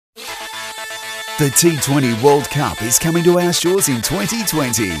The T20 World Cup is coming to our shores in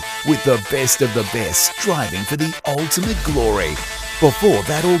 2020 with the best of the best striving for the ultimate glory. Before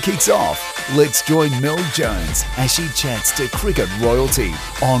that all kicks off, let's join Mel Jones as she chats to cricket royalty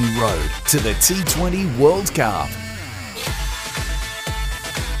en road to the T20 World Cup.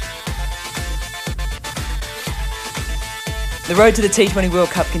 The road to the T20 World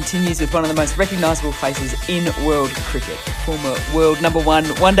Cup continues with one of the most recognisable faces in world cricket. Former world number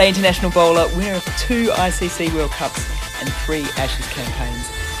one-day international bowler, winner of 2 ICC World Cups and 3 Ashes campaigns.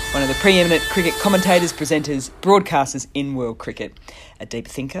 One of the preeminent cricket commentators, presenters, broadcasters in world cricket. A deep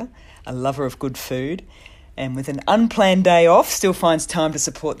thinker, a lover of good food, and with an unplanned day off, still finds time to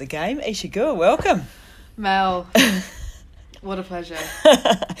support the game. Isa Guha, welcome. Mel, what a pleasure.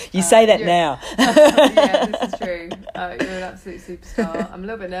 You say that now. Yeah, this is true. You're an absolute superstar. I'm a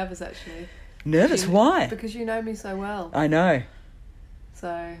little bit nervous, actually. Nervous? Why? Because you know me so well. I know.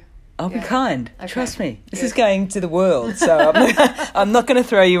 So I'll be kind. Okay. Trust me. This Good. is going to the world, so I'm not going to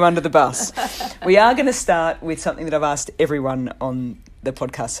throw you under the bus. We are going to start with something that I've asked everyone on the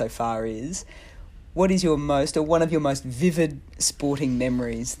podcast so far is, what is your most, or one of your most vivid sporting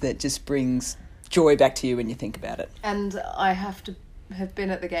memories that just brings joy back to you when you think about it? And I have to have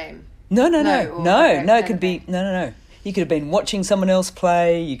been at the game. No. Okay, It could be, no. You could have been watching someone else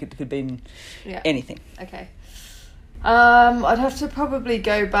play. You could have been anything. Okay. I'd have to probably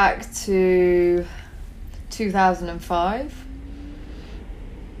go back to 2005.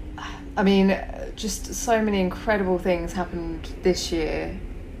 I mean, just so many incredible things happened this year,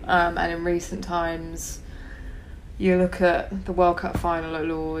 and in recent times. You look at the World Cup final at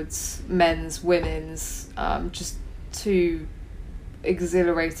Lord's, men's, women's, just 2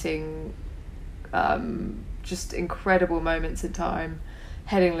 exhilarating, just incredible moments in time.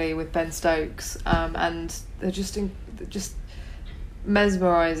 Headingley with Ben Stokes, and they're just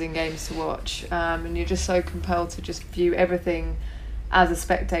mesmerising games to watch, and you're just so compelled to just view everything as a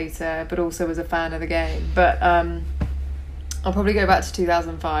spectator, but also as a fan of the game. But I'll probably go back to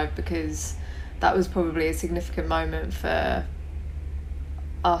 2005 because that was probably a significant moment for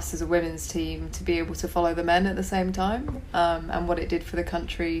us as a women's team to be able to follow the men at the same time, and what it did for the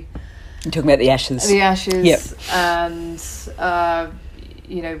country. You're talking about the Ashes. The Ashes, yep. And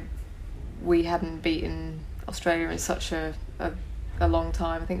we hadn't beaten Australia in such a long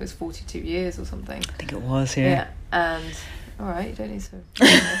time. I think it was 42 years or something. I think it was, yeah. And all right, you don't need to.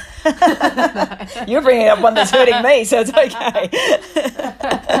 You're bringing up one that's hurting me, so it's okay.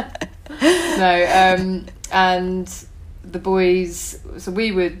 No, and the boys. So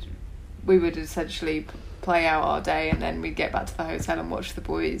we would essentially play out our day, and then we'd get back to the hotel and watch the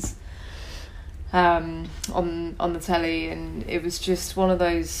boys on the telly, and it was just one of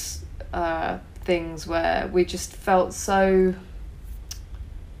those things where we just felt so,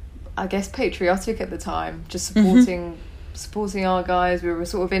 I guess, patriotic at the time, just supporting our guys. We were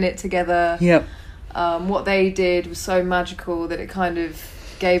sort of in it together. Yep. What they did was so magical that it kind of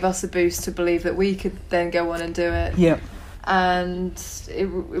gave us a boost to believe that we could then go on and do it. Yep. And it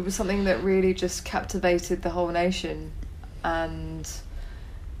was something that really just captivated the whole nation, and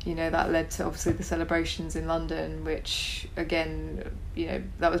that led to obviously the celebrations in London, which again,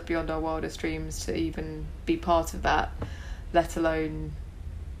 that was beyond our wildest dreams to even be part of that, let alone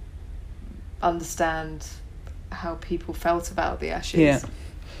understand how people felt about the Ashes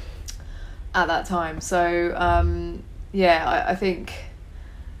at that time. So I think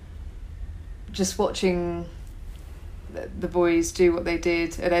just watching the boys do what they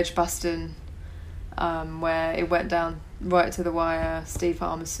did at Edgbaston, where it went down right to the wire. Steve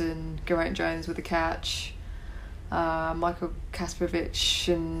Harmison, Geraint Jones with a catch, Michael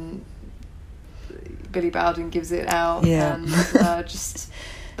Kasperovich and Billy Bowden gives it out, and just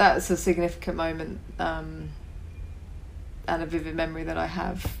that's a significant moment, and a vivid memory that I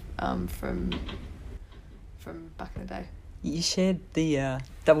have from back in the day. You shared the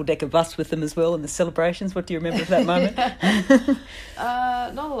double-decker bus with them as well in the celebrations. What do you remember of that moment?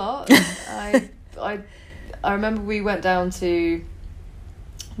 Not a lot. I remember we went down to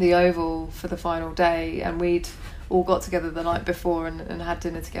the Oval for the final day, and we'd all got together the night before and had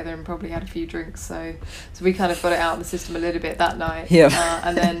dinner together and probably had a few drinks. So we kind of got it out of the system a little bit that night.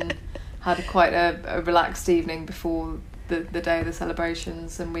 And then had quite a relaxed evening before the day of the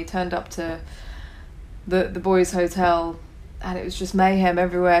celebrations, and we turned up to the boys' hotel, and it was just mayhem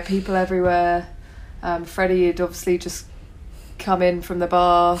everywhere, people everywhere. Freddie had obviously just come in from the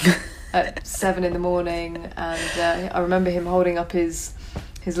bar at 7 a.m, and I remember him holding up his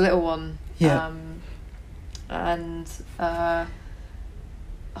little one. And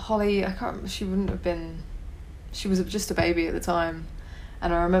Holly, I can't remember, she was just a baby at the time,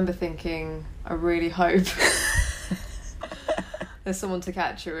 And I remember thinking, I really hope there's someone to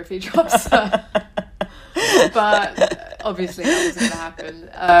catch her if he drops her. But obviously that wasn't going to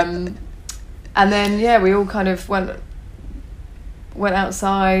happen. And then, we all kind of went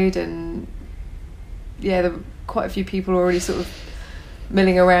outside, and there were quite a few people already sort of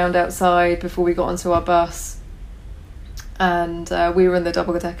milling around outside before we got onto our bus. And we were in the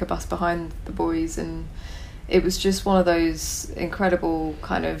double-decker bus behind the boys, and it was just one of those incredible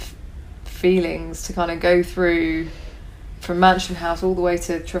kind of feelings to kind of go through from Mansion House all the way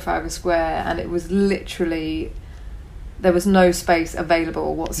to Trafalgar Square, and it was literally, there was no space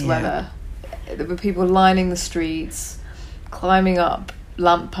available whatsoever. There were people lining the streets, climbing up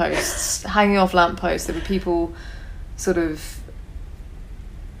lampposts, hanging off lampposts. There were people sort of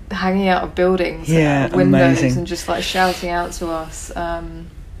hanging out of buildings, windows, amazing. And just like shouting out to us.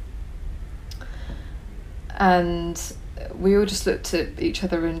 And we all just looked at each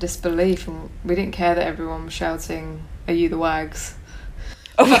other in disbelief, and we didn't care that everyone was shouting, "Are you the Wags?"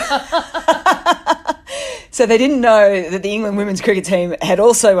 So they didn't know that the England women's cricket team had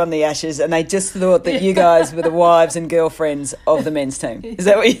also won the Ashes, and they just thought that you guys were the wives and girlfriends of the men's team. Is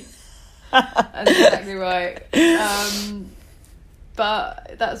that what you... That's exactly right.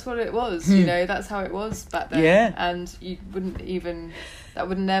 But that's what it was, that's how it was back then. Yeah. And you wouldn't even... That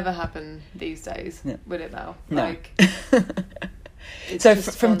would never happen these days, would it now? No. Like, so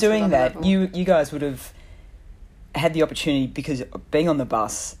from doing that, you guys would have had the opportunity, because being on the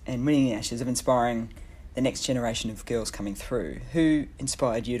bus and winning the Ashes, of inspiring the next generation of girls coming through. Who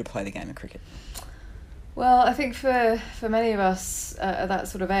inspired you to play the game of cricket? Well, I think for many of us at that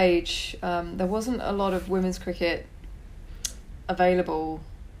sort of age, there wasn't a lot of women's cricket available.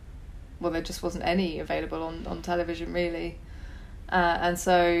 Well, there just wasn't any available on television, really. And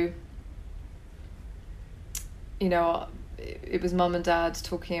so, it was mum and dad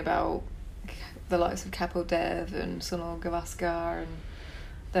talking about the likes of Kapil Dev and Sunil Gavaskar, and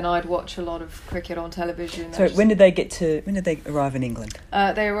then I'd watch a lot of cricket on television. So when did they arrive in England?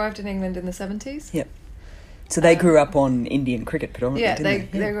 They arrived in England in the 70s. Yep. So they grew up on Indian cricket predominantly,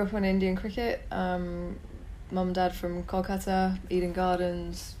 they grew up on Indian cricket. Mum and dad from Kolkata, Eden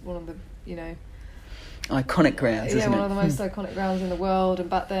Gardens, one of the, iconic grounds, isn't it? One of the most iconic grounds in the world. And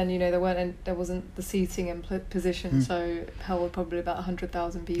back then, there wasn't the seating and position, so held probably about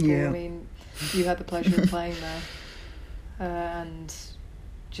 100,000 people. Yeah. I mean, you had the pleasure of playing there, and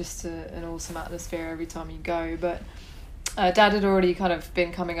just an awesome atmosphere every time you go. But Dad had already kind of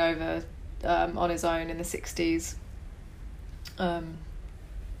been coming over on his own in the 60s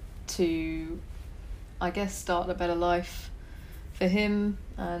to, I guess, start a better life for him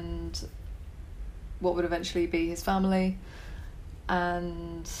and what would eventually be his family.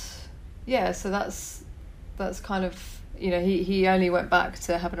 And so that's kind of, he only went back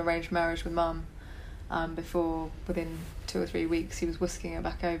to have an arranged marriage with Mum before, within 2 or 3 weeks, he was whisking her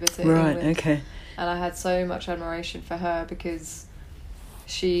back over to England. Right, okay. And I had so much admiration for her, because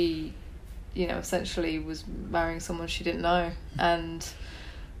she, essentially was marrying someone she didn't know. And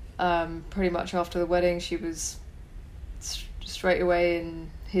pretty much after the wedding, she was straight away in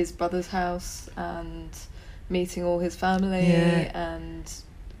his brother's house and meeting all his family. Yeah. And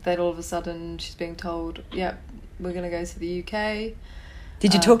then all of a sudden she's being told, we're going to go to the UK.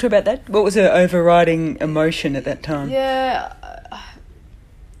 Did you talk to her about that? What was her overriding emotion at that time? Yeah,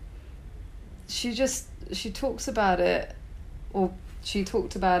 she talks about it, or she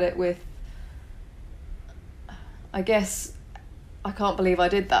talked about it with, I guess, I can't believe I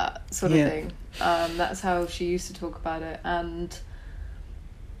did that sort of thing. That's how she used to talk about it.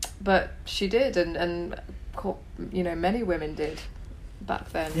 But she did, and many women did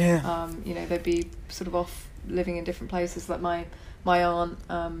back then. Yeah. They'd be sort of off living in different places. Like my aunt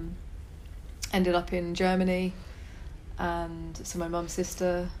ended up in Germany, and so my mum's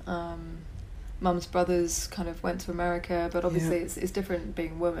sister, mum's brothers kind of went to America. But obviously it's different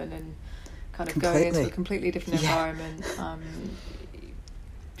being a woman and kind of going into a completely different environment.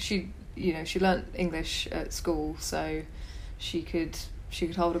 She learnt English at school, so she could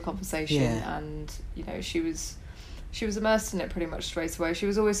hold a conversation, and she was immersed in it pretty much straight away. She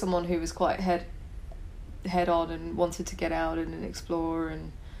was always someone who was quite head on and wanted to get out and explore,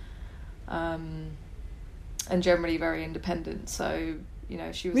 and generally very independent. So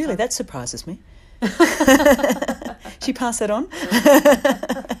she was really, that surprises me. She passed that on.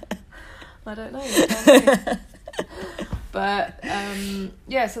 I don't know. But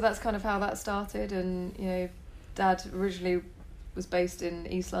so that's kind of how that started. And Dad originally was based in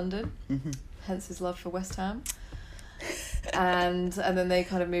East London, hence his love for West Ham. and then they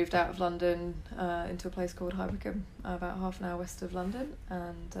kind of moved out of London into a place called High Wycombe, about half an hour west of London,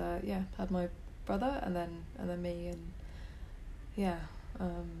 and had my brother and then me, and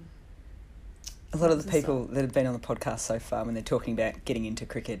a lot of the people that have been on the podcast so far, when they're talking about getting into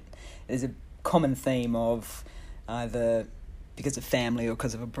cricket, there's a common theme of either because of family or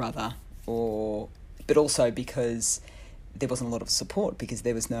because of a brother, but also because there wasn't a lot of support, because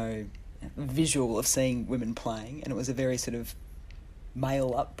there was no visual of seeing women playing, and it was a very sort of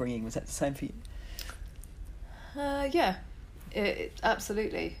male upbringing. Was that the same for you? Yeah, it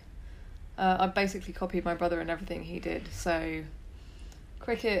absolutely. I basically copied my brother in everything he did. So,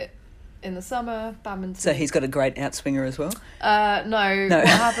 cricket in the summer, badminton. So he's got a great outswinger as well? No. What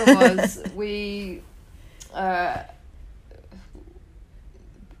happened was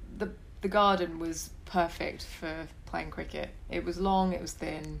the garden was perfect for playing cricket. It was long, it was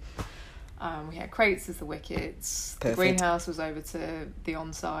thin. We had crates as the wickets. Perfect. The greenhouse was over to the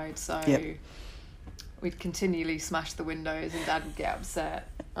onside, so we'd continually smash the windows and Dad would get upset.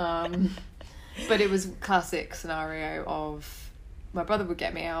 But it was a classic scenario of my brother would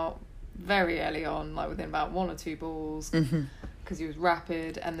get me out very early on, like within about 1 or 2 balls, because he was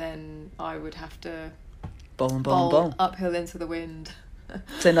rapid, and then I would have to bowl uphill into the wind.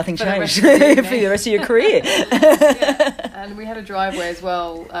 So nothing changed for the rest of your career. And we had a driveway as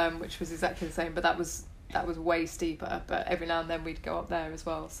well, which was exactly the same, but that was way steeper. But every now and then we'd go up there as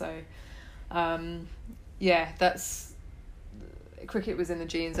well. So, that's cricket was in the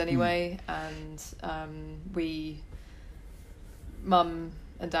genes anyway, and Mum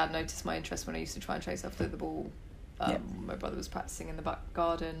and Dad noticed my interest when I used to try and chase after the ball. My brother was practicing in the back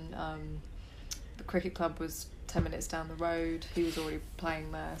garden. The cricket club was 10 minutes down the road. He was already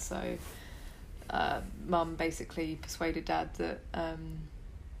playing there, so Mum basically persuaded Dad that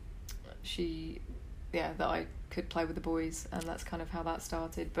that I could play with the boys, and that's kind of how that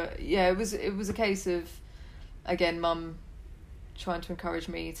started. But it was a case of, again, Mum trying to encourage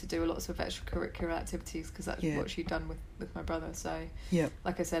me to do lots of extracurricular activities, because that's what she'd done with my brother. So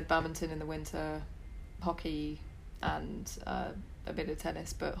like I said, badminton in the winter, hockey, and a bit of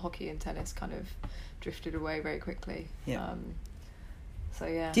tennis, but hockey and tennis kind of drifted away very quickly. Do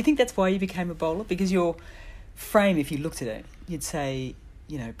you think that's why you became a bowler? Because your frame, if you looked at it, you'd say,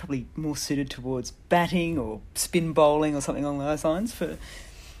 probably more suited towards batting or spin bowling or something along those lines for...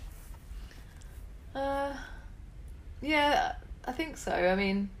 I think so. I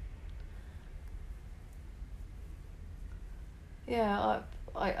mean,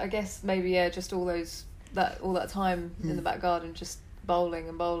 I guess maybe just all that time in the back garden just bowling,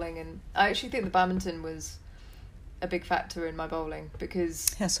 and I actually think the badminton was a big factor in my bowling,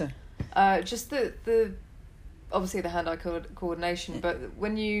 because how so? Just the obviously the hand-eye coordination, but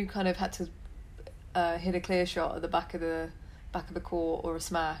when you kind of had to hit a clear shot at the back of the court or a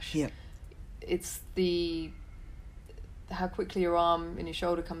smash, it's how quickly your arm and your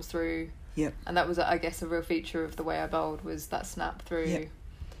shoulder comes through. And that was, I guess, a real feature of the way I bowled, was that snap through.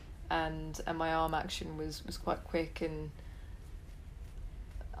 And my arm action was quite quick, and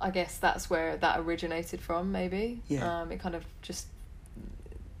I guess that's where that originated from, maybe. It kind of just,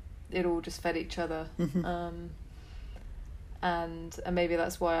 it all just fed each other. And maybe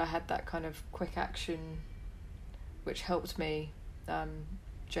that's why I had that kind of quick action, which helped me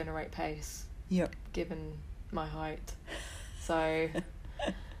generate pace, given my height. So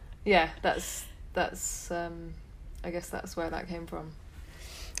that's I guess that's where that came from.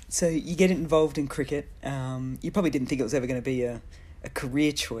 So you get involved in cricket. You probably didn't think it was ever going to be a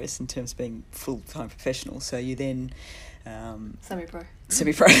career choice in terms of being full-time professional. So you then... Semi-pro.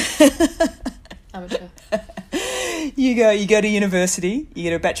 Amateur. You go to university. You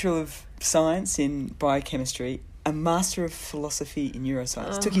get a Bachelor of Science in Biochemistry, a Master of Philosophy in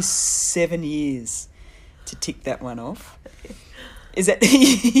Neuroscience. It took you 7 years to tick that one off. Is that...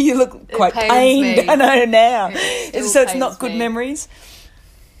 you look quite pained. I know now. So it's not good memories?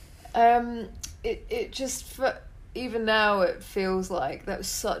 It just, even now, it feels like that was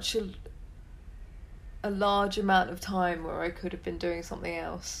such a large amount of time where I could have been doing something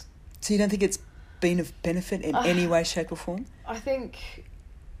else. So you don't think it's been of benefit in any way, shape or form? I think...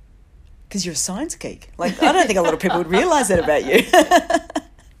 Because you're a science geek. Like, I don't think a lot of people would realise that about you.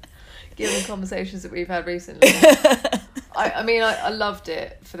 Given the conversations that we've had recently. I mean, I loved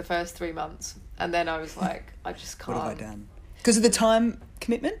it for the first 3 months, and then I was like, I just can't. What have I done? Because of the time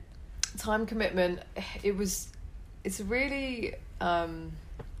commitment? Time commitment, it's really something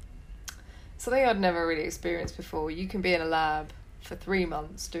I'd never really experienced before. You can be in a lab for 3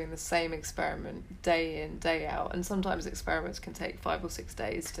 months doing the same experiment day in, day out, and sometimes experiments can take 5 or 6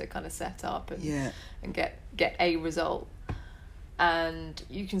 days to kind of set up and get a result. and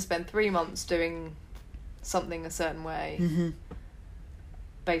you can spend 3 months doing something a certain way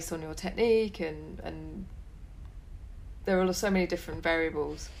based on your technique, and there are so many different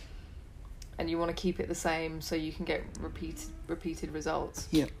variables, and you want to keep it the same so you can get repeated results.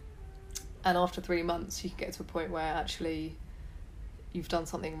 Yeah. And after 3 months, you can get to a point where actually you've done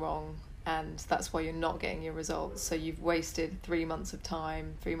something wrong, and that's why you're not getting your results. So you've wasted 3 months of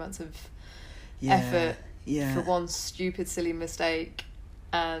time, 3 months of effort for one stupid, silly mistake,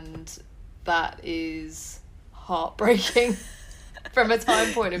 and that is heartbreaking from a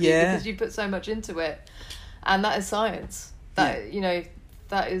time point of view, because you put so much into it, and that is science. That you know,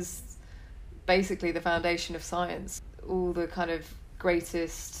 that is basically the foundation of science. All the kind of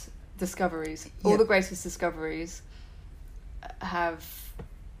greatest discoveries, have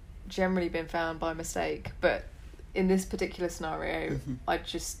generally been found by mistake, but in this particular scenario, I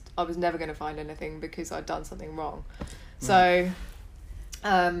was never going to find anything because I'd done something wrong. So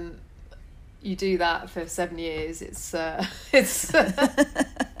you do that for 7 years, it's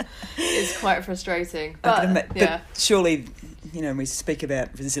it's quite frustrating, but surely, you know, we speak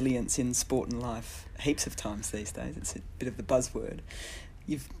about resilience in sport and life heaps of times these days. It's a bit of the buzzword.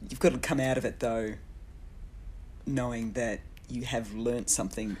 You've got to come out of it though knowing that you have learnt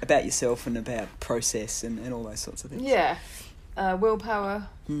something about yourself and about process and all those sorts of things. Willpower,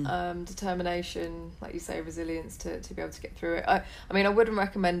 determination, like you say, resilience to be able to get through it. I mean, I wouldn't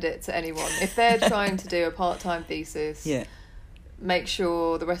recommend it to anyone if they're trying to do a part-time thesis. Make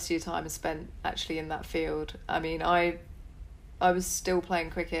sure the rest of your time is spent actually in that field. I mean, I was still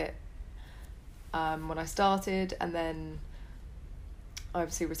playing cricket when I started, and then I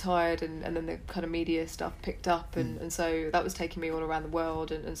obviously retired, and then the kind of media stuff picked up, and so that was taking me all around the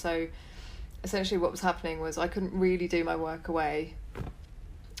world, and so essentially what was happening was I couldn't really do my work away,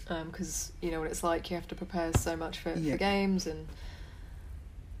 because you know what it's like, you have to prepare so much for games, and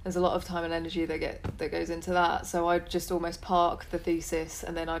there's a lot of time and energy that goes into that. So I'd just almost park the thesis,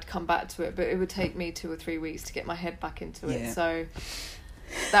 and then I'd come back to it, but it would take me 2 or 3 weeks to get my head back into it. So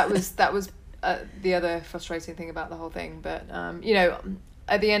that was the other frustrating thing about the whole thing. But you know,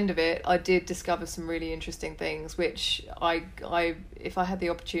 at the end of it, I did discover some really interesting things, which I if I had the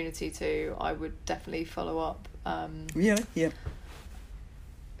opportunity to, I would definitely follow up.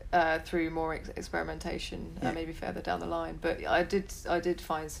 Through more experimentation, maybe further down the line. But I did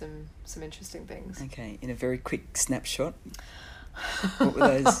find some interesting things. Okay, in a very quick snapshot, what were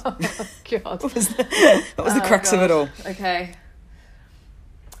those? God, what was the crux of it all? Okay.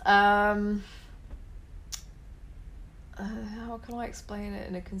 How can I explain it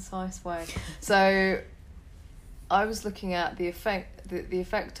in a concise way? So, I was looking at the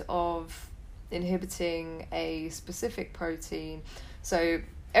effect of inhibiting a specific protein. So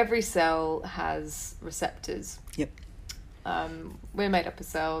every cell has receptors. We're made up of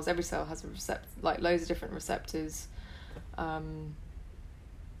cells. Every cell has loads of different receptors on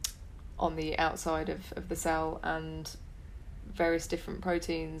the outside of the cell, and various different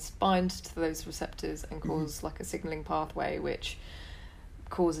proteins bind to those receptors and cause like a signaling pathway, which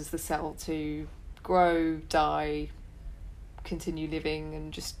causes the cell to grow, die, continue living,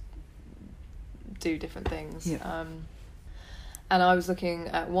 and just do different things. And I was looking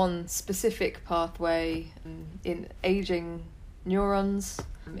at one specific pathway in aging neurons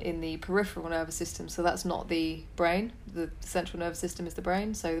in the peripheral nervous system. So that's not the brain. The central nervous system is the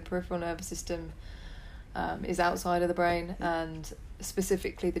brain. So the peripheral nervous system is outside of the brain, and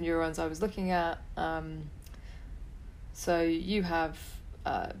specifically the neurons I was looking at. So you have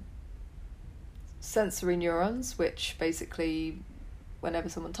sensory neurons, which basically, whenever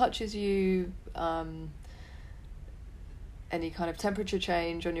someone touches you, any kind of temperature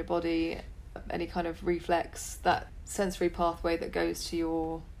change on your body, any kind of reflex, that sensory pathway that goes to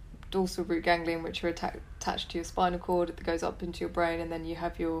your dorsal root ganglion, which are attached to your spinal cord, that goes up into your brain, and then you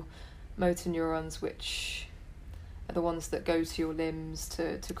have your motor neurons, which are the ones that go to your limbs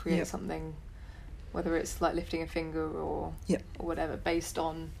to create something, whether it's like lifting a finger or whatever, based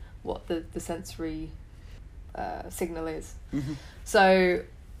on what the sensory signal is. So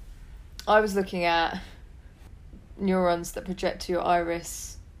I was looking at neurons that project to your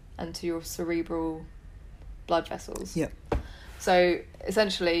iris and to your cerebral blood vessels. So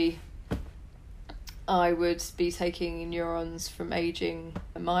essentially, I would be taking neurons from aging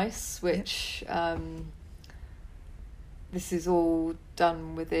mice, which this is all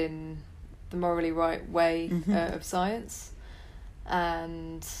done within the morally right way of science,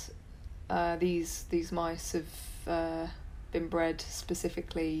 and these mice have been bred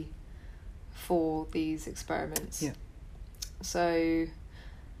specifically for these experiments. So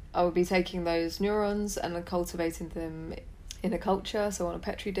I would be taking those neurons and cultivating them in a culture, so on a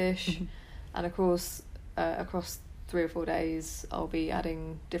Petri dish. Mhm. And of course, across 3 or 4 days, I'll be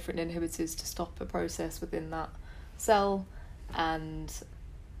adding different inhibitors to stop a process within that cell and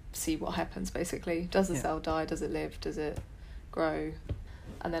see what happens, basically. Does the cell die? Does it live? Does it grow?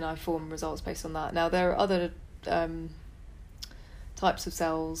 And then I form results based on that. Now, there are other types of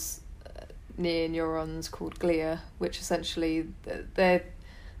cells near neurons called glia, which essentially they're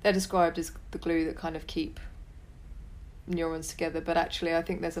described as the glue that kind of keep neurons together, but actually I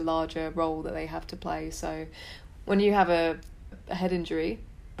think there's a larger role that they have to play. So when you have a head injury,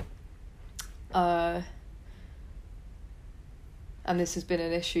 and this has been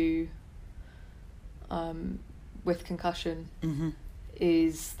an issue with concussion, Mm-hmm.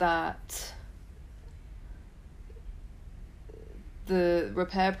 is that the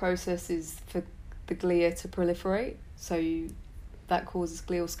repair process is for the glia to proliferate, so that causes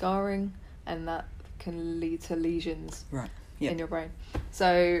glial scarring, and that can lead to lesions in your brain.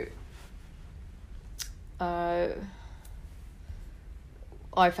 So I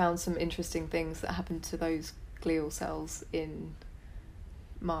found some interesting things that happened to those glial cells in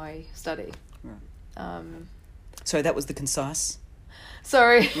my study. Right. So that was the concise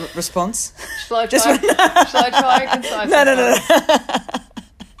Sorry. response? Shall I try and concise? No.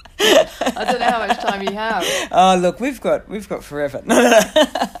 I don't know how much time you have. Oh, look, we've got forever. No.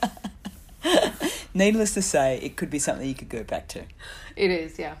 Needless to say, it could be something you could go back to. It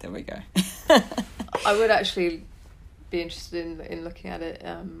is, yeah. There we go. I would actually be interested in looking at it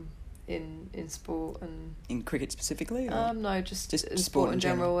in sport and in cricket specifically? Or? No, just in sport in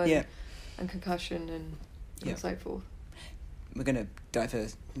general and concussion Yeah. and so forth. We're going to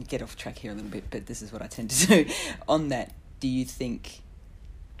get off track here a little bit, but this is what I tend to do. On that, do you think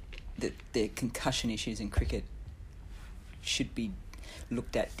that the concussion issues in cricket should be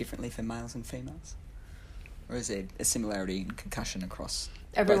looked at differently for males and females? Or is there a similarity in concussion across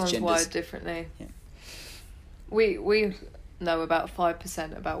Everyone's both genders? wired differently. Yeah. We know about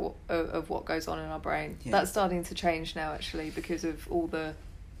 5% about what goes on in our brain. Yeah. That's starting to change now, actually, because of all the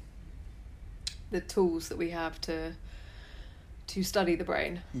tools that we have to study the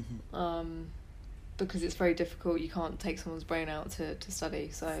brain. Mm-hmm. Because it's very difficult. You can't take someone's brain out to study.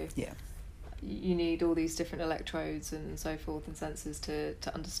 So you need all these different electrodes and so forth and sensors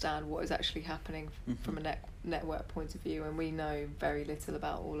to understand what is actually happening from a network point of view. And we know very little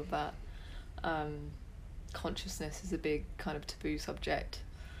about all of that. Consciousness is a big kind of taboo subject.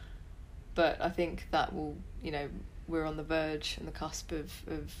 But I think that will, we're on the verge and the cusp of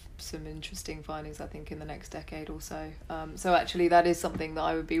some interesting findings, I think, in the next decade or so. So actually that is something that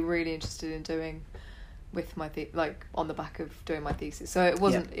I would be really interested in doing with my on the back of doing my thesis. So it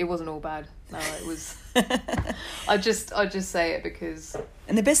wasn't all bad. No, it was I just say it because.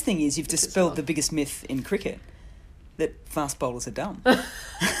 And the best thing is you've dispelled the biggest myth in cricket, that fast bowlers are dumb.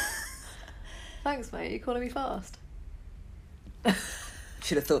 Thanks, mate. You're calling me fast.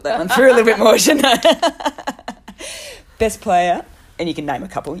 Should have thought that one through a little bit more, shouldn't I? Best player, and you can name a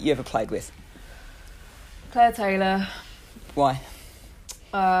couple you ever played with. Claire Taylor. Why?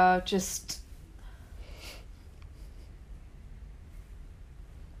 Just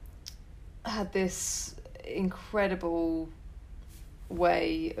had this incredible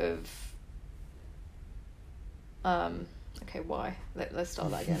way of why? Let's start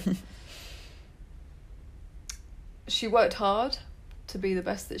that again. She worked hard to be the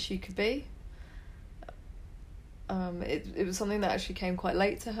best that she could be. It was something that actually came quite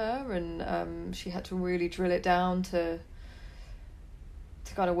late to her, and she had to really drill it down to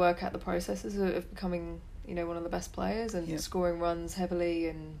kind of work out the processes of becoming, one of the best players and scoring runs heavily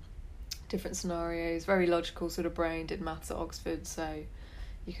in different scenarios. Very logical sort of brain, did maths at Oxford, so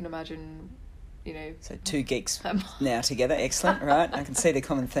you can imagine, So two geeks now together, excellent, right? I can see the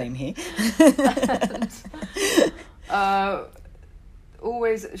common theme here.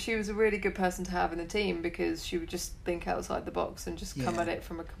 Always, she was a really good person to have in the team because she would just think outside the box and just come at it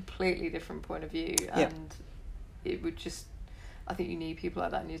from a completely different point of view. And it would just, I think you need people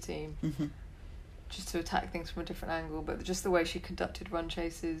like that in your team, just to attack things from a different angle. But just the way she conducted run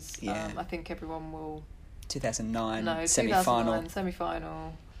chases, I think everyone will. 2009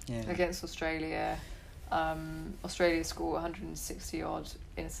 semi-final against Australia. Australia score 160 odd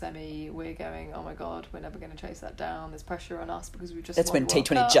in a semi. We're going, oh my god, we're never going to chase that down. There's pressure on us because we just. That's when won the World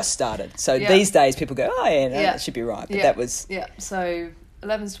T20 Cup. just started. So these days people go, that should be right. But that was So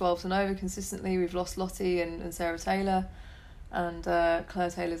 11s, 12s and over consistently. We've lost Lottie and Sarah Taylor, and Claire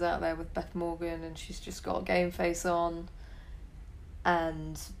Taylor's out there with Beth Morgan, and she's just got a game face on,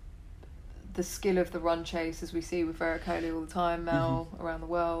 and the skill of the run chase, as we see with Vera Kohli all the time, Mel, around the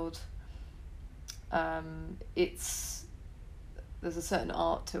world. It's there's a certain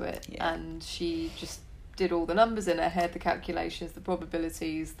art to it, Yeah. and she just did all the numbers in her head, the calculations, the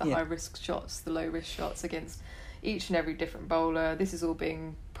probabilities, the Yeah. high risk shots, the low risk shots against each and every different bowler. This is all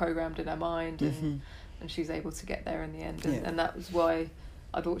being programmed in her mind, and she's able to get there in the end, and that was why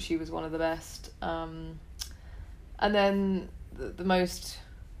I thought she was one of the best. And then the most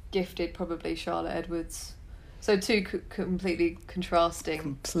gifted, probably Charlotte Edwards. So two completely contrasting,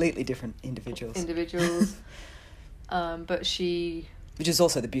 completely different individuals. But she, which is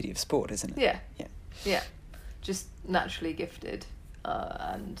also the beauty of sport, isn't it? yeah, just naturally gifted,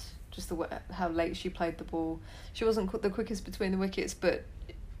 and just the way, how late she played the ball. She wasn't the quickest between the wickets, but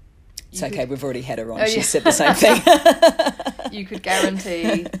it's okay. We've already had her on. Oh, She yeah. said the same thing. You could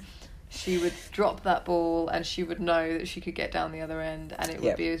guarantee she would drop that ball, and she would know that she could get down the other end, and it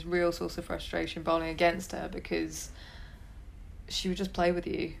would be a real source of frustration bowling against her, because she would just play with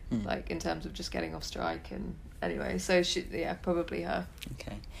you, like in terms of just getting off strike. And anyway, so she, probably her.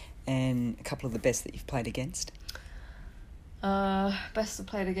 Okay, and a couple of the best that you've played against. Best I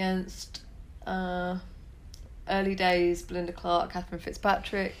played against, early days, Belinda Clark, Catherine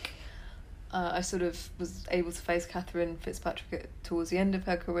Fitzpatrick. I sort of was able to face Catherine Fitzpatrick towards the end of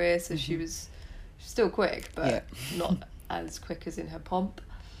her career, so she's still quick, but not as quick as in her pomp.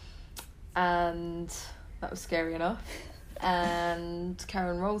 And that was scary enough. And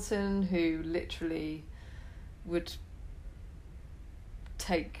Karen Rolton, who literally would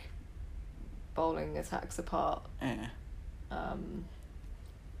take bowling attacks apart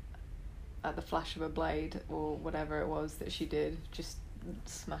at the flash of a blade, or whatever it was that she did, just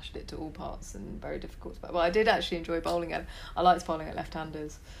smashed it to all parts, and very difficult to bowl. Well, I did actually enjoy bowling at, I liked bowling at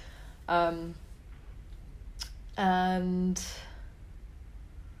left-handers. And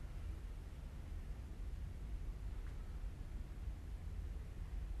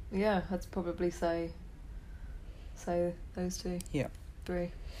yeah, I'd probably say those two. Yeah.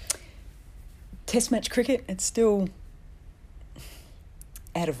 3. Test match cricket, it's still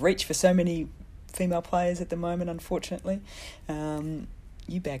out of reach for so many female players at the moment, unfortunately.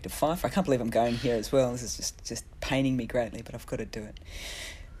 You bagged a fifer. I can't believe I'm going here as well. This is just paining me greatly, but I've got to do it.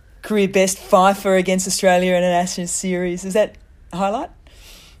 Career best fifer against Australia in an Ashes series. Is that a highlight?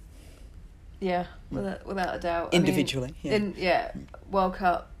 Yeah, without a doubt. Individually, I mean, World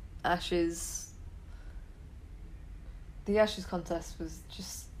Cup, Ashes. The Ashes contest was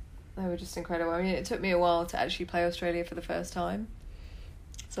just, they were just incredible. I mean, it took me a while to actually play Australia for the first time.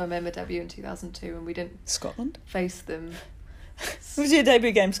 So I made my debut in 2002, and we didn't Scotland? face them. Was your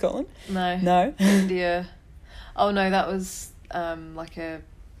debut game Scotland? No. India. Oh no, that was like a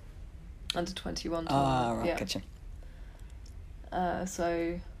under 21 tournament. Ah, right, yeah. gotcha.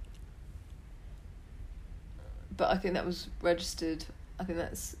 But I think that was registered. I think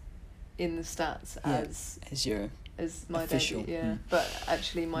that's in the stats as my official debut. Yeah, but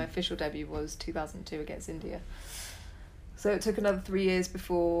actually my official debut was 2002 against India. So it took another 3 years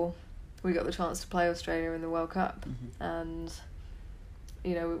before we got the chance to play Australia in the World Cup, and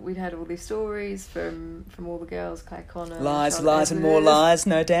you know, we'd had all these stories from all the girls, Claire Connor, Lies, Charlotte lies, and more Edwards. lies,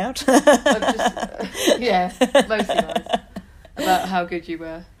 no doubt. Yeah, mostly lies about how good you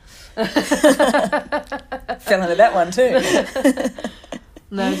were. Fell into that one too.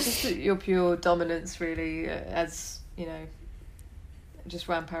 No, just your pure dominance, really, as you know, just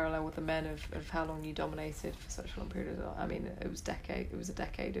ran parallel with the men of how long you dominated for such a long period of time. I mean, it was a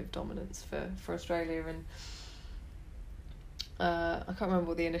decade of dominance for Australia, and I can't remember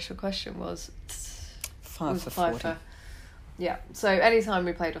what the initial question was. 5 for 40. Yeah, so anytime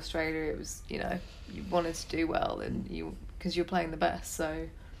we played Australia, it was, you know, you wanted to do well, and because you're playing the best. So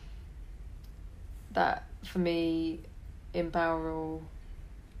that for me in Bowral,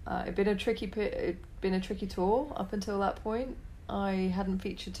 it'd been a tricky tour up until that point. I hadn't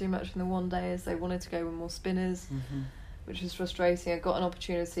featured too much in the one day, as they wanted to go with more spinners, which was frustrating. I got an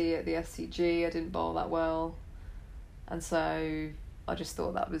opportunity at the SCG. I didn't bowl that well, and so I just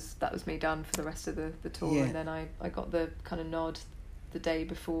thought that was me done for the rest of the tour. Yeah. And then I got the kind of nod the day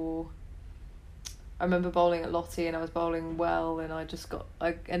before. I remember bowling at Lottie, and I was bowling well, and I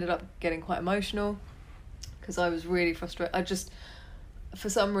ended up getting quite emotional because I was really frustrated. For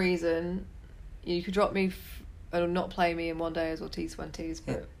some reason, you could drop me or not play me in one days or T20s,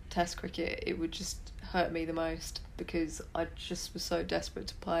 but Test cricket, it would just hurt me the most, because I just was so desperate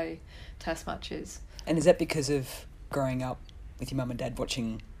to play Test matches. And is that because of growing up with your mum and dad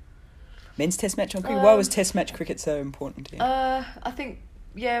watching men's Test match on cricket? Why was Test match cricket so important to you? I think,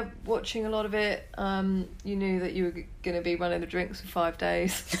 watching a lot of it, you knew that you were going to be running the drinks for 5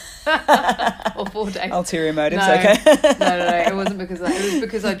 days or 4 days. Ulterior motives, no, okay. No, it wasn't because of that. It was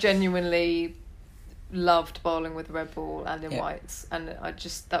because I genuinely loved bowling with a red ball and in Yeah. whites, and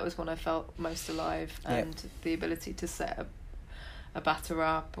that was when I felt most alive, and the ability to set a batter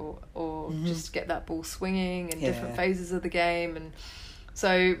up or just get that ball swinging in different phases of the game. And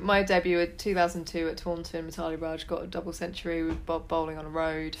so my debut in 2002 at Taunton, Mitali Raj got a double century with bowling on a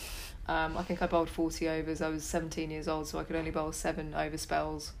road. I think I bowled 40 overs. I was 17 years old, so I could only bowl 7 over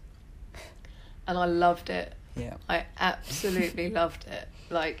spells, and I loved it. Yeah. I absolutely loved it.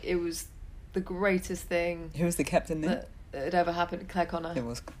 Like, it was the greatest thing. Who was the captain then? That had ever happened to Claire Connor. It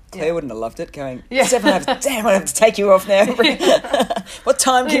was. Claire wouldn't have loved it, going, Yeah. 7 overs, damn, I have to take you off now. What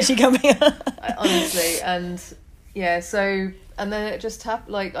time can she come here? Honestly, and yeah, so, and then it just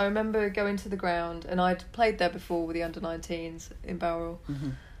happened. Like, I remember going to the ground, and I'd played there before with the under-19s in Bowral.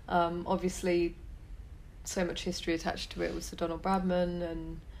 Obviously, so much history attached to it with Sir Donald Bradman,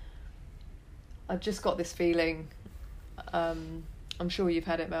 and I just got this feeling, I'm sure you've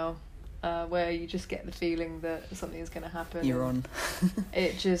had it, Mel, where you just get the feeling that something is going to happen. You're on.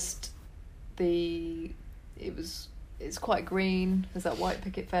 It's quite green. There's that white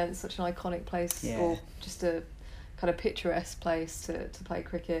picket fence, such an iconic place, or just a kind of picturesque place to play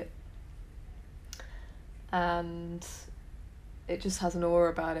cricket. And it just has an aura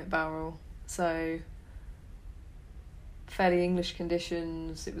about it, Bowral. So, fairly English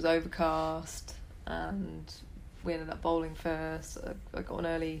conditions, it was overcast, and we ended up bowling first. I got an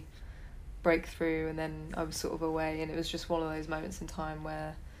early breakthrough, and then I was sort of away, and it was just one of those moments in time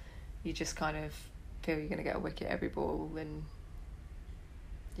where you just kind of feel you're going to get a wicket every ball, and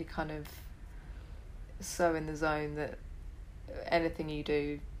you're kind of so in the zone that anything you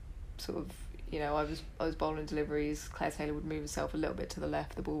do sort of, you know, I was bowling deliveries, Claire Taylor would move herself a little bit to the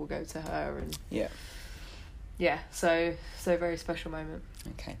left, the ball would go to her, and so very special moment.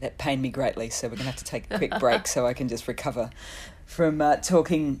 Okay, that pained me greatly, so we're going to have to take a quick break so I can just recover from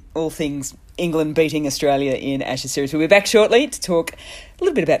talking all things England beating Australia in Ashes series. We'll be back shortly to talk a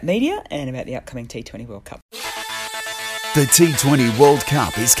little bit about media and about the upcoming T20 World Cup. The T20 World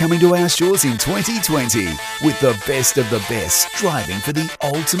Cup is coming to our shores in 2020 with the best of the best striving for the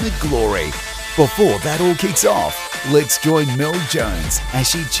ultimate glory. Before that all kicks off, let's join Mel Jones as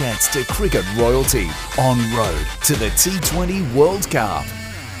she chats to cricket royalty en road to the T20 World Cup.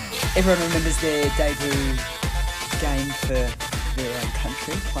 Everyone remembers their debut game for their own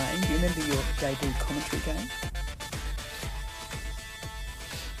country playing. Do you remember your debut commentary game?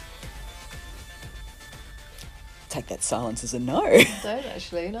 Take that silence as a no. Don't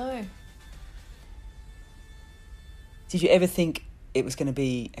actually, no. Did you ever think it was going to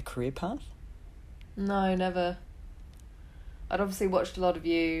be a career path? No, never. I'd obviously watched a lot of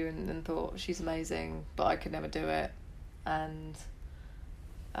you and thought she's amazing, but I could never do it. And,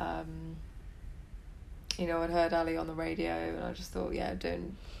 you know, I'd heard Ali on the radio, and I just thought, yeah,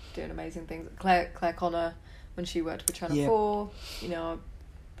 doing amazing things. Claire Connor, when she worked with Channel 4, you know,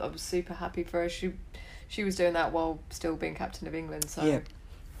 I was super happy for her. She was doing that while still being captain of England, so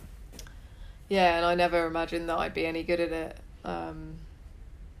yeah, and I never imagined that I'd be any good at it.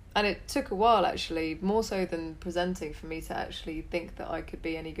 And it took a while, actually, more so than presenting, for me to actually think that I could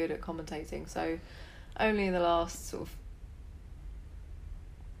be any good at commentating. So only in the last sort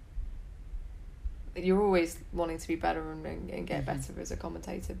of... You're always wanting to be better and get better as a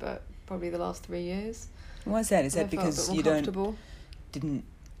commentator, but probably the last 3 years. Why is that? Is that because you didn't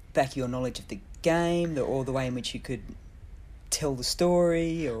back your knowledge of the game or the way in which you could tell the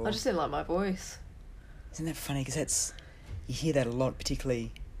story? Or I just didn't like my voice. Isn't that funny? Because you hear that a lot,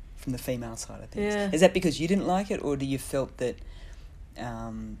 particularly from the female side of things. Yeah. Is that because you didn't like it, or do you felt that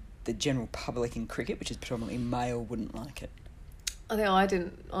the general public in cricket, which is predominantly male, wouldn't like it? I think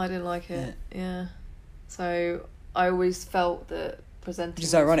I didn't like it. Yeah. So I always felt that presenting... Which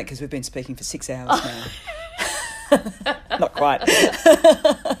is ironic, because we've been speaking for 6 hours now. Not quite.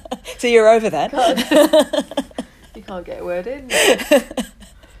 So you're over that. You can't get a word in.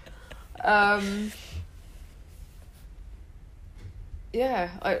 Yeah,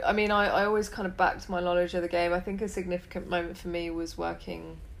 I mean, I always kind of backed my knowledge of the game. I think a significant moment for me was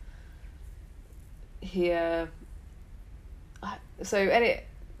working here. So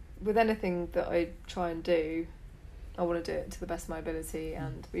with anything that I try and do, I want to do it to the best of my ability,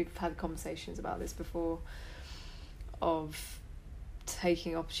 and we've had conversations about this before, of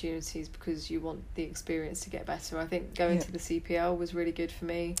taking opportunities because you want the experience to get better. I think going to the CPL was really good for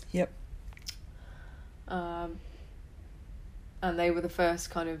me. Yep. And they were the first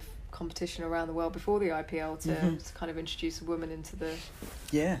kind of competition around the world before the IPL to kind of introduce a woman into the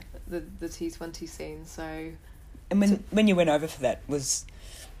T20 scene. So, and when you went over for that, was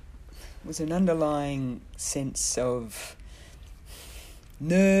an underlying sense of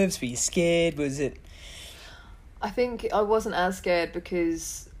nerves? Were you scared? Was it I think I wasn't as scared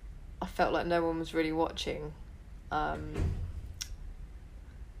because I felt like no one was really watching.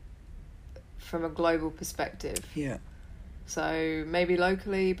 From a global perspective. Yeah. So maybe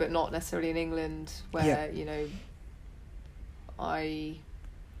locally, but not necessarily in England, where, you know, I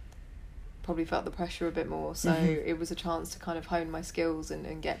probably felt the pressure a bit more. So it was a chance to kind of hone my skills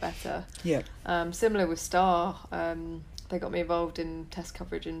and get better. Yeah. Similar with Star, they got me involved in test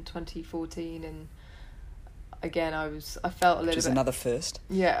coverage in 2014, and again, I felt a little bit... Which is another first.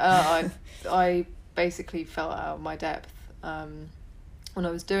 Yeah, I basically felt out of my depth when I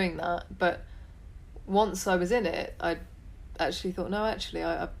was doing that, but once I was in it, I actually thought, no, actually,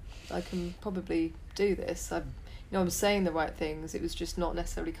 I can probably do this. I was saying the right things. It was just not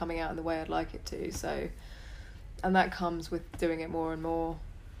necessarily coming out in the way I'd like it to. So, and that comes with doing it more and more.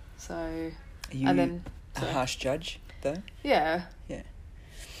 So, Are you and then a harsh judge though? Yeah. Yeah.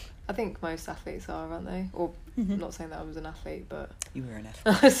 I think most athletes are, aren't they? Or I'm not saying that I was an athlete, but you were an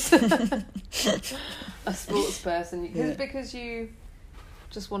athlete. A sports person, because you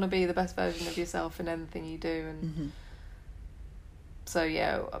just want to be the best version of yourself in anything you do, and so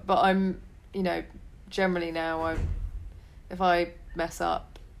yeah. But I'm, generally now, if I mess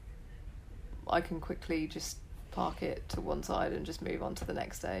up, I can quickly just park it to one side and just move on to the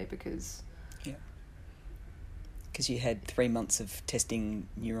next day because you had 3 months of testing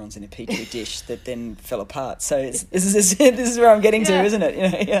neurons in a petri dish that then fell apart. So this is where I'm getting to, isn't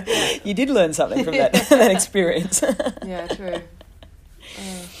it? You did learn something from that that experience. Yeah, true.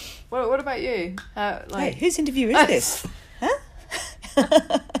 What about you? Hey, whose interview is this?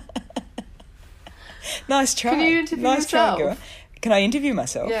 Huh? Nice try. Can you interview yourself? Try, can I interview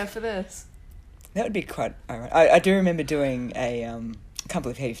myself? Yeah, for this. That would be quite... I do remember doing a... I can't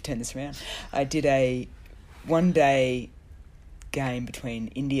believe how you've turned this around. I did a one-day game between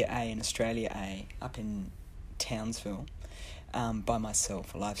India A and Australia A up in Townsville by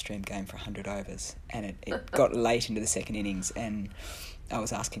myself, a live stream game for 100 overs. And it got late into the second innings and I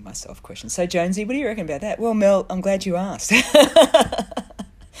was asking myself questions. So, Jonesy, what do you reckon about that? Well, Mel, I'm glad you asked.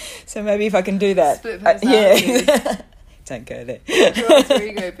 So maybe if I can do that. Split personality. Don't go there. What's your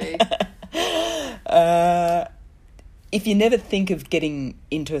ego be? If you never think of getting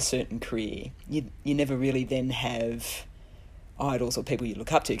into a certain career, you never really then have idols or people you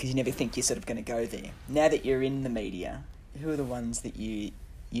look up to because you never think you're sort of going to go there. Now that you're in the media, who are the ones that you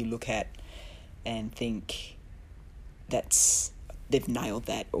look at and think they've nailed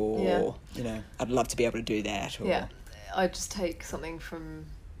that, or I'd love to be able to do that? Or... Yeah, I just take something from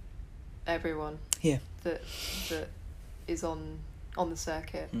everyone. Yeah, that is on the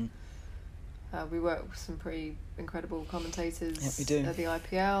circuit. We work with some pretty incredible commentators we do. At the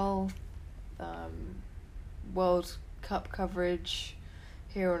IPL, World Cup coverage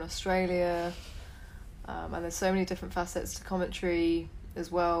here in Australia, and there's so many different facets to commentary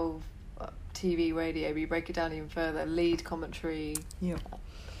as well. TV, radio, we break it down even further. Lead commentary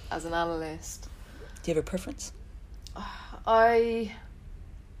as an analyst. Do you have a preference?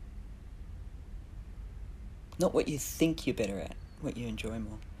 Not what you think you're better at, what you enjoy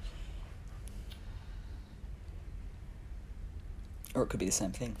more. Or it could be the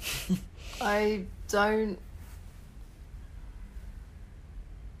same thing. I don't...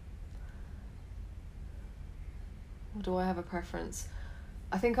 Or do I have a preference?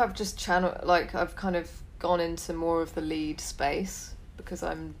 I think I've just I've kind of gone into more of the lead space because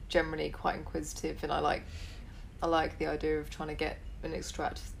I'm generally quite inquisitive and I like the idea of trying to get and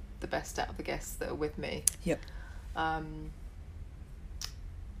extract the best out of the guests that are with me. Yep. I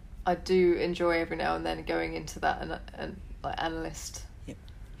do enjoy every now and then going into that and analyst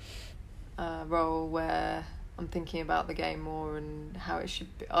role where I'm thinking about the game more and how it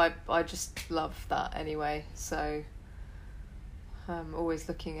should be. I just love that anyway, so I'm always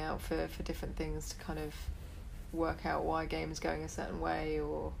looking out for different things to kind of work out why a game is going a certain way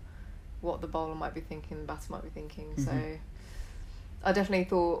or what the bowler might be thinking, the batter might be thinking. So I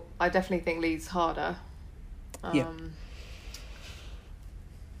definitely think lead's harder.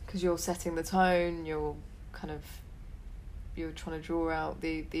 Because you're setting the tone, you're trying to draw out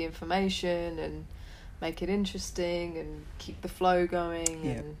the information and make it interesting and keep the flow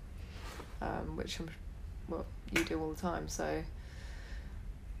going, and which you do all the time. So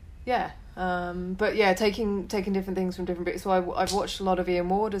but taking different things from different bits. So I've watched a lot of Ian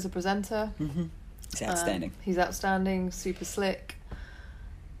Ward as a presenter. He's outstanding. He's outstanding, super slick.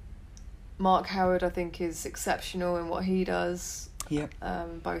 Mark Howard, I think, is exceptional in what he does. Yep.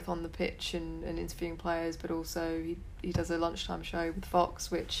 Both on the pitch and interviewing players, but also he does a lunchtime show with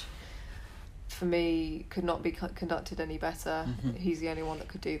Fox, which for me could not be conducted any better. He's the only one that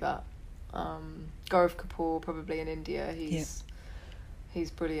could do that. Gaurav Kapoor, probably in India.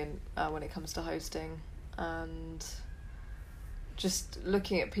 He's brilliant when it comes to hosting, and just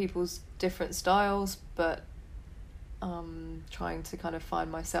looking at people's different styles, but trying to kind of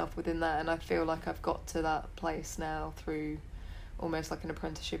find myself within that. And I feel like I've got to that place now through almost like an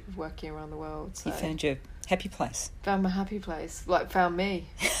apprenticeship of working around the world. So you found your happy place. Found my happy place, like found me.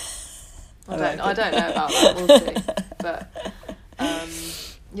 I don't know about that. We'll see. But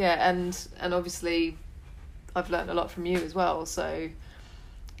yeah, and obviously I've learnt a lot from you as well. So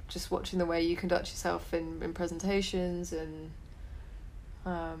just watching the way you conduct yourself in presentations and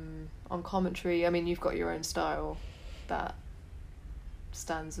on commentary. I mean, you've got your own style that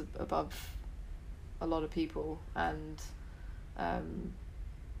stands above a lot of people, and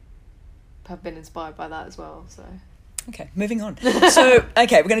have been inspired by that as well. So okay, moving on. So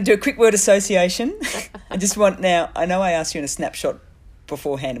okay, we're going to do a quick word association. I just want now, I know I asked you in a snapshot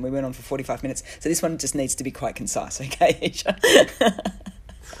beforehand and we went on for 45 minutes, so this one just needs to be quite concise, okay, Isha?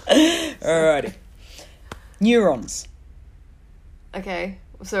 Alrighty. Neurons. Okay,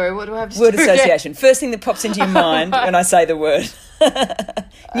 sorry, what do I have to Word do association. First thing that pops into your mind when I say the word.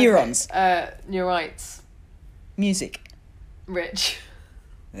 Neurons. Okay. Neurites. Music. Rich.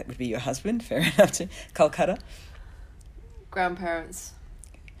 That would be your husband, fair enough. To Kolkata. Grandparents.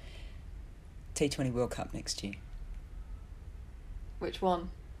 T20 World Cup next year. Which one?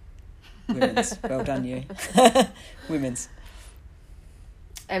 Women's. Well done, you. Women's.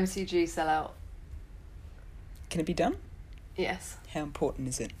 MCG sellout. Can it be done? Yes. How important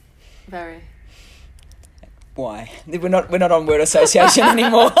is it? Very. Why? We're not on word association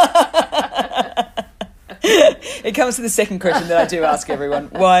anymore. It comes to the second question that I do ask everyone.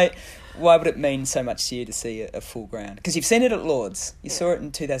 Why would it mean so much to you to see a full ground? Because you've seen it at Lord's. You saw it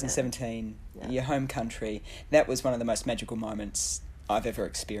in 2017, your home country. That was one of the most magical moments I've ever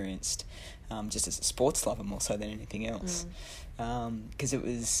experienced, just as a sports lover more so than anything else. Because it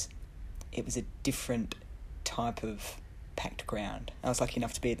was a different type of packed ground. I was lucky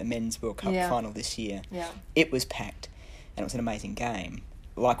enough to be at the Men's World Cup final this year. Yeah. It was packed, and it was an amazing game.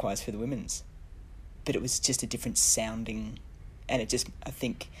 Likewise for the women's. But it was just a different sounding, and it just, I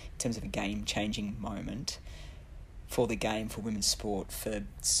think, in terms of a game-changing moment for the game, for women's sport, for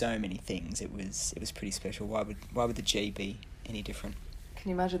so many things, it was pretty special. Why would the G be any different? Can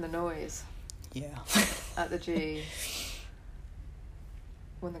you imagine the noise? Yeah. At the G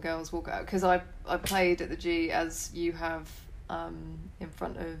when the girls walk out? Because I played at the G as you have in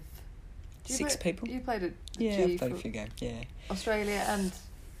front of... Six people? You played at the G. Yeah, I've played a few games, yeah. Australia and...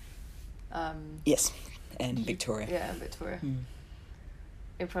 yes, and Victoria. Yeah, and Victoria.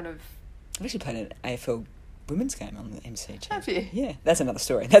 In front of... I've actually played an AFL women's game on the MCG. Have you? Yeah, that's another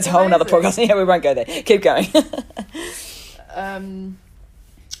story. That's a whole other podcast. Yeah, we won't go there. Keep going.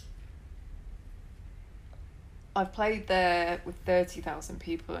 I've played there with 30,000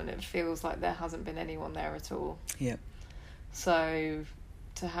 people, and it feels like there hasn't been anyone there at all. Yeah. So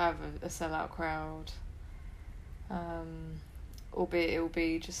to have a sellout crowd, albeit it will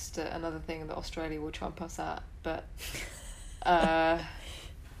be just another thing that Australia will trump us at, but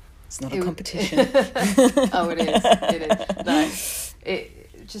it's not a competition. Oh, it is. No,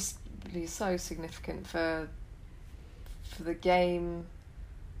 it just be so significant for the game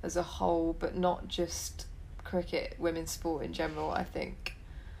as a whole, but not just cricket, women's sport in general, I think.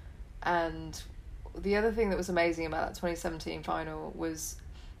 And the other thing that was amazing about that 2017 final was,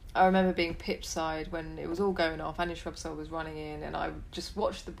 I remember being pitch side when it was all going off. Annie Shrubsole was running in, and I just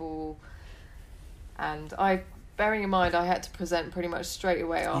watched the ball. And bearing in mind, I had to present pretty much straight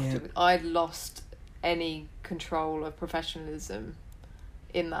away after. Yeah. I'd lost any control of professionalism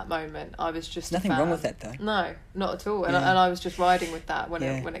in that moment. I was just nothing wrong with that, though. No, not at all. And I was just riding with that when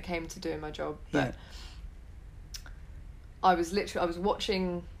it came to doing my job. But I was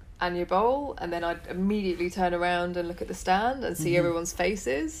watching Anya bowl, and then I'd immediately turn around and look at the stand and see everyone's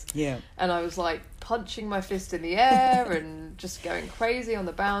faces. Yeah. And I was like punching my fist in the air and just going crazy on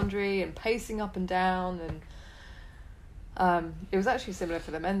the boundary and pacing up and down. And it was actually similar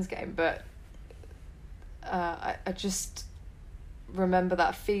for the men's game, but I just remember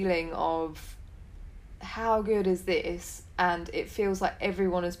that feeling of how good is this, and it feels like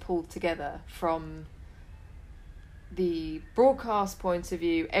everyone is pulled together from the broadcast point of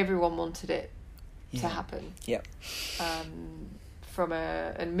view. Everyone wanted it to happen. Yep. From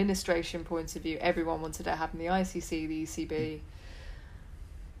an administration point of view, everyone wanted it to happen. The ICC, the ECB,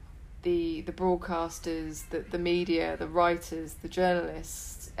 the broadcasters, the media, the writers, the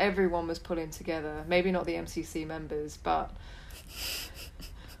journalists, everyone was pulling together. Maybe not the MCC members, but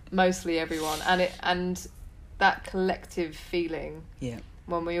mostly everyone. And that collective feeling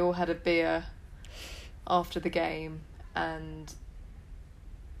when we all had a beer after the game, and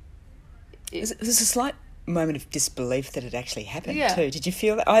There's a slight moment of disbelief that it actually happened too. Did you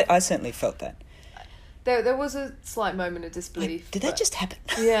feel that? I certainly felt that. There was a slight moment of disbelief. Did that just happen?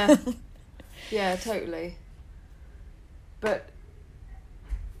 Yeah. Yeah, totally. But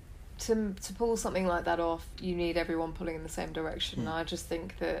to pull something like that off, you need everyone pulling in the same direction. I just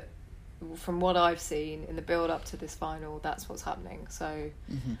think that from what I've seen in the build-up to this final, that's what's happening. So,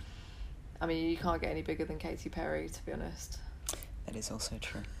 I mean, you can't get any bigger than Katy Perry, to be honest. That is also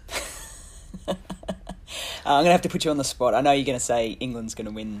true. I'm going to have to put you on the spot. I know you're going to say England's going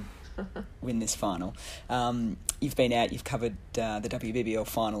to win this final. You've been out, you've covered the WBBL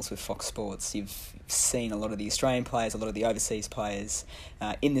finals with Fox Sports. You've seen a lot of the Australian players, a lot of the overseas players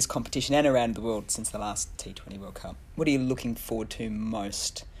in this competition and around the world since the last T20 World Cup. What are you looking forward to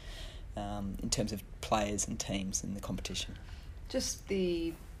most in terms of players and teams in the competition? Just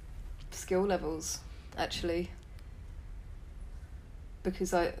the skill levels, actually.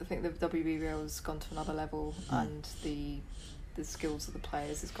 Because I think the WBBL has gone to another level, and the skills of the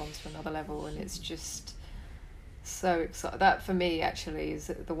players has gone to another level, and it's just so exciting. That for me actually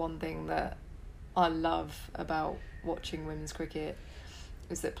is the one thing that I love about watching women's cricket,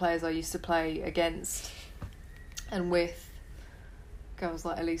 is that players I used to play against and with, girls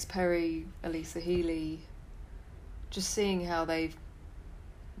like Elise Perry, Elisa Healy, just seeing how they've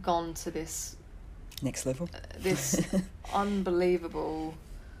gone to this next level, this unbelievable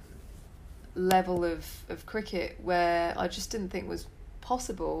level of cricket where I just didn't think was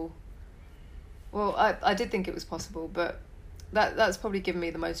possible. Well, I did think it was possible, but that's probably given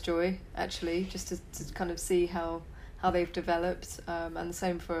me the most joy, actually, just to kind of see how they've developed, and the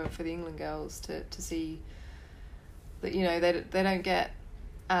same for the England girls, to see that, you know, they don't get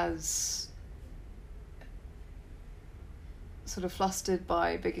as sort of flustered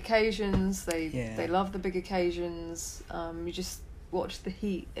by big occasions. They love the big occasions. You just watch the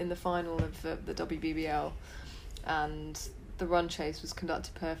heat in the final of the WBBL, and the run chase was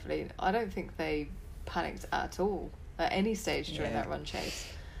conducted perfectly. I don't think they panicked at all at any stage during that run chase,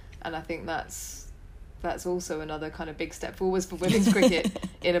 and I think that's also another kind of big step forwards for women's cricket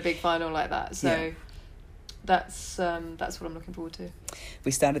in a big final like that. So that's what I'm looking forward to. We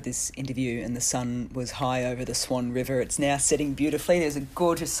started this interview and the sun was high over the Swan River. It's now setting beautifully. There's a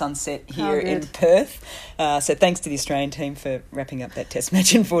gorgeous sunset here in Perth. So thanks to the Australian team for wrapping up that test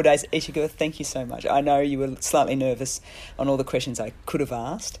match in 4 days. Isa Guha, thank you so much. I know you were slightly nervous on all the questions I could have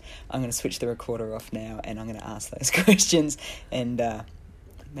asked. I'm going to switch the recorder off now and I'm going to ask those questions, and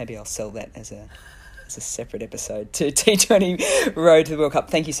maybe I'll sell that as a separate episode to T20 Road to the World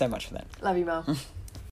Cup. Thank you so much for that. Love you, Mel.